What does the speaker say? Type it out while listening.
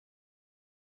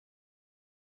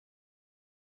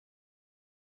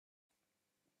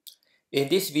In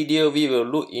this video, we will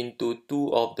look into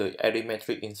two of the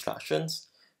arithmetic instructions,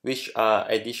 which are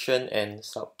addition and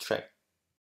subtract.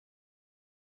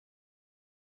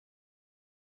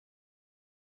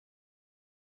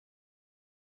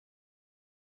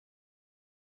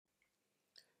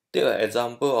 Take an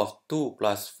example of 2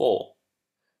 plus 4,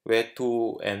 where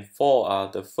 2 and 4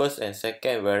 are the first and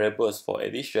second variables for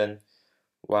addition,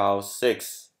 while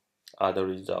 6 are the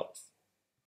results.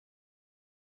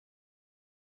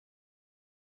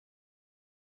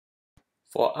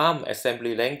 For ARM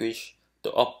assembly language,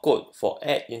 the opcode for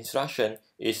add instruction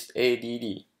is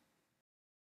ADD.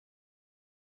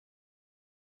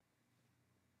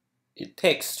 It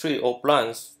takes three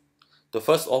operands. The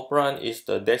first operand is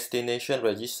the destination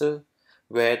register,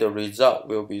 where the result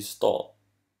will be stored.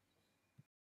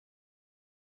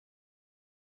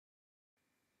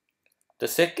 The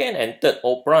second and third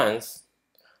operands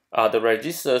are the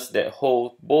registers that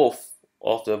hold both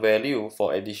of the value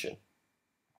for addition.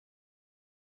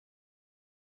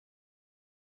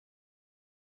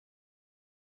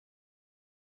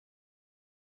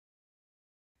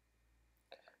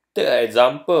 Take an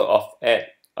example of add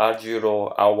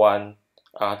R0, R1,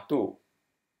 R2.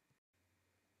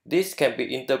 This can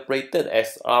be interpreted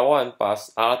as R1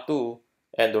 plus R2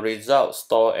 and the result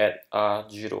stored at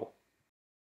R0.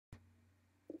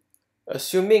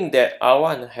 Assuming that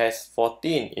R1 has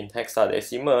 14 in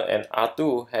hexadecimal and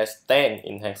R2 has 10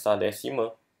 in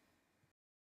hexadecimal,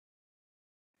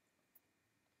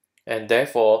 and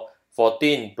therefore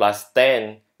 14 plus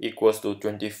 10 equals to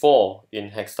 24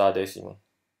 in hexadecimal.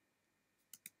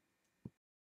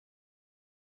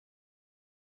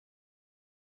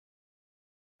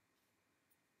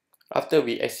 After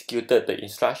we executed the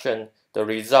instruction, the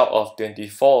result of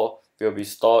 24 will be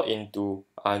stored into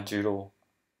R0.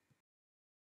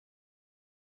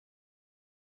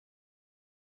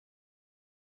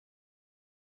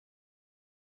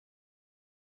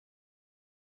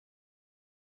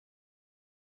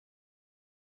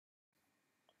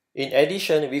 In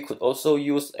addition, we could also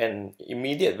use an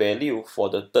immediate value for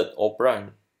the third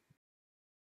operand.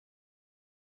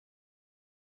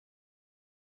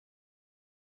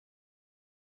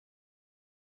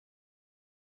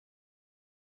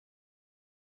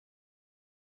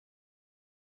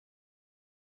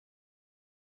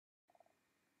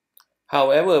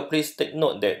 However, please take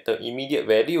note that the immediate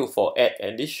value for add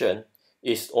addition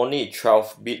is only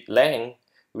 12-bit length,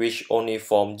 which only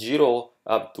from 0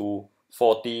 up to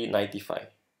 4095.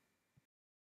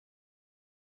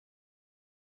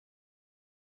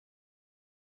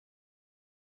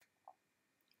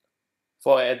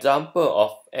 For an example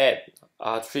of add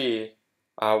R3,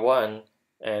 R1,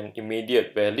 and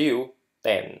immediate value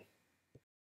 10.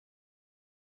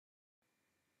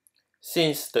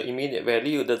 Since the immediate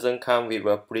value doesn't come with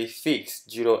a prefix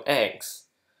 0x,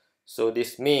 so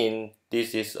this means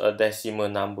this is a decimal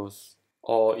number,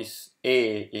 or is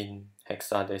A in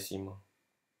hexadecimal.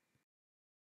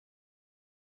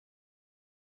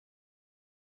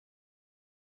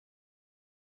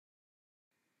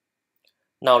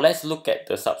 Now let's look at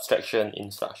the subtraction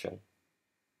instruction.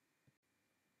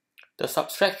 The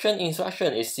subtraction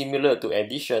instruction is similar to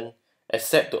addition,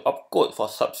 except the opcode for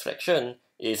subtraction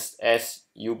is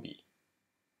SUB.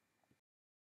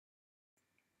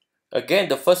 Again,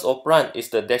 the first operand is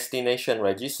the destination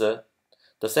register.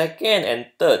 The second and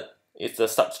third is the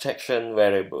subtraction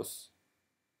variables.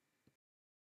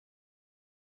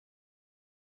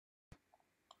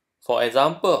 For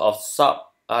example of sub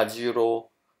R0,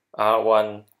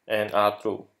 R1, and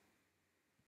R2.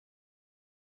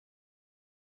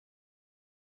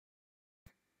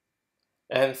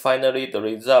 And finally, the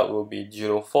result will be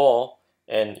 04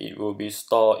 and it will be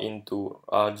stored into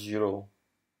R0.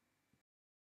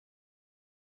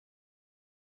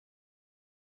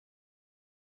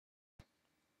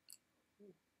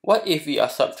 What if we are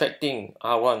subtracting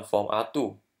R1 from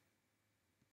R2?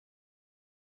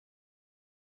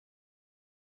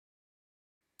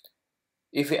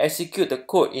 If we execute the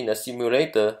code in a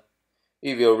simulator,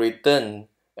 it will return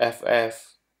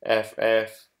FF,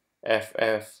 FF,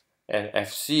 FF, and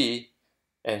FC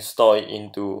and store it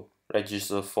into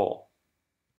register 4.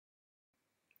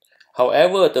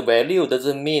 However, the value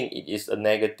doesn't mean it is a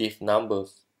negative number.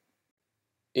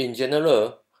 In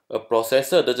general, a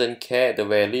processor doesn't care the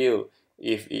value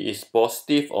if it is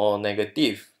positive or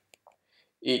negative.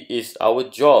 It is our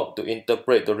job to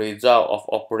interpret the result of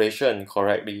operation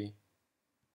correctly.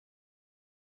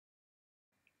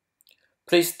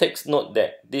 Please take note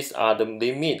that these are the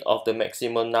limit of the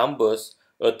maximum numbers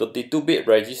a 32-bit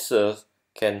register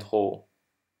can hold.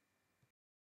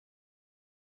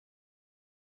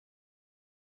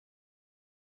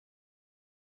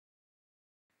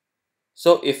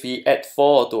 So if we add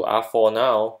 4 to R4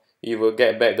 now, we will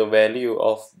get back the value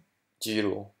of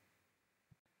 0.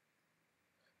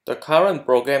 The current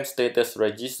program status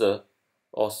register,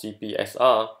 or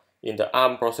CPSR, in the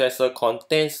ARM processor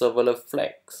contains several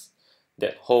flags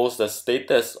that holds the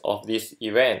status of this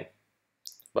event,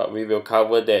 but we will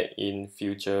cover that in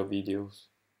future videos.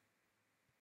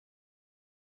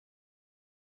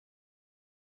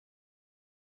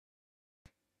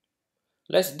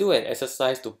 Let's do an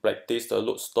exercise to practice the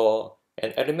load store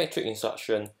and arithmetic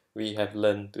instruction we have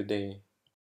learned today.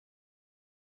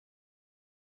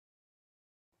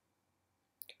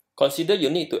 Consider you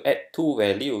need to add two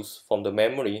values from the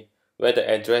memory where the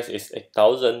address is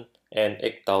 8000 and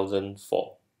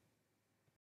 8004.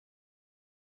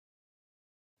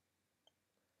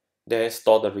 Then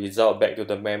store the result back to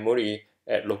the memory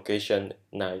at location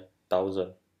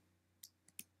 9000.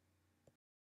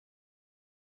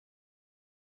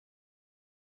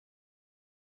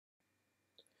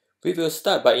 We will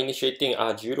start by initiating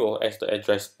R0 as the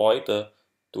address pointer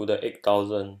to the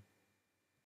 8000,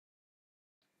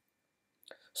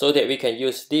 so that we can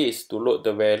use this to load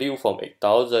the value from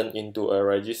 8000 into a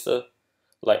register,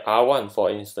 like R1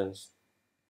 for instance.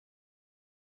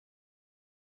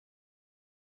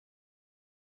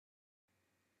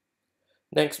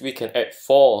 Next, we can add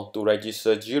 4 to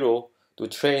register 0 to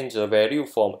change the value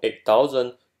from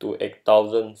 8000 to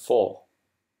 8004.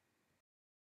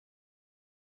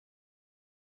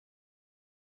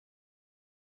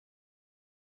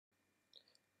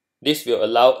 This will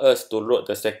allow us to load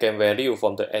the second value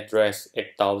from the address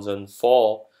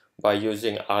 8004 by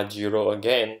using R0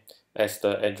 again as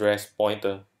the address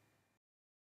pointer.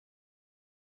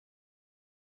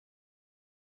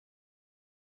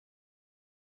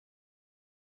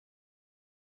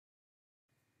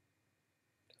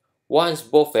 Once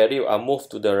both values are moved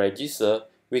to the register,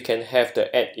 we can have the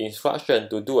add instruction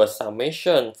to do a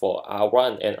summation for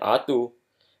R1 and R2,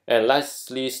 and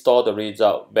lastly store the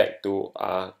result back to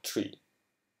R3.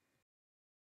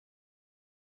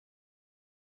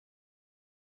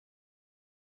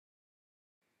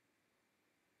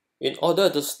 In order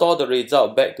to store the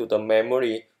result back to the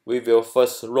memory, we will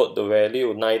first load the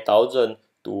value 9000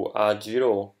 to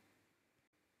R0.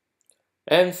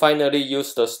 And finally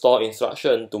use the store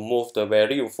instruction to move the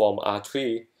value from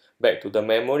R3 back to the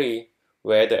memory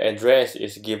where the address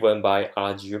is given by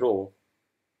R0.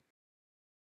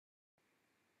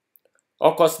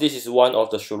 Of course, this is one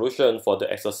of the solutions for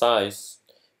the exercise.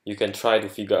 You can try to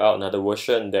figure out another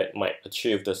version that might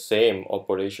achieve the same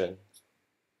operation.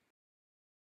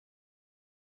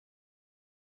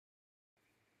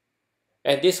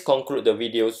 And this concludes the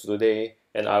videos today,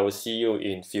 and I will see you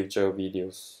in future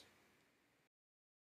videos.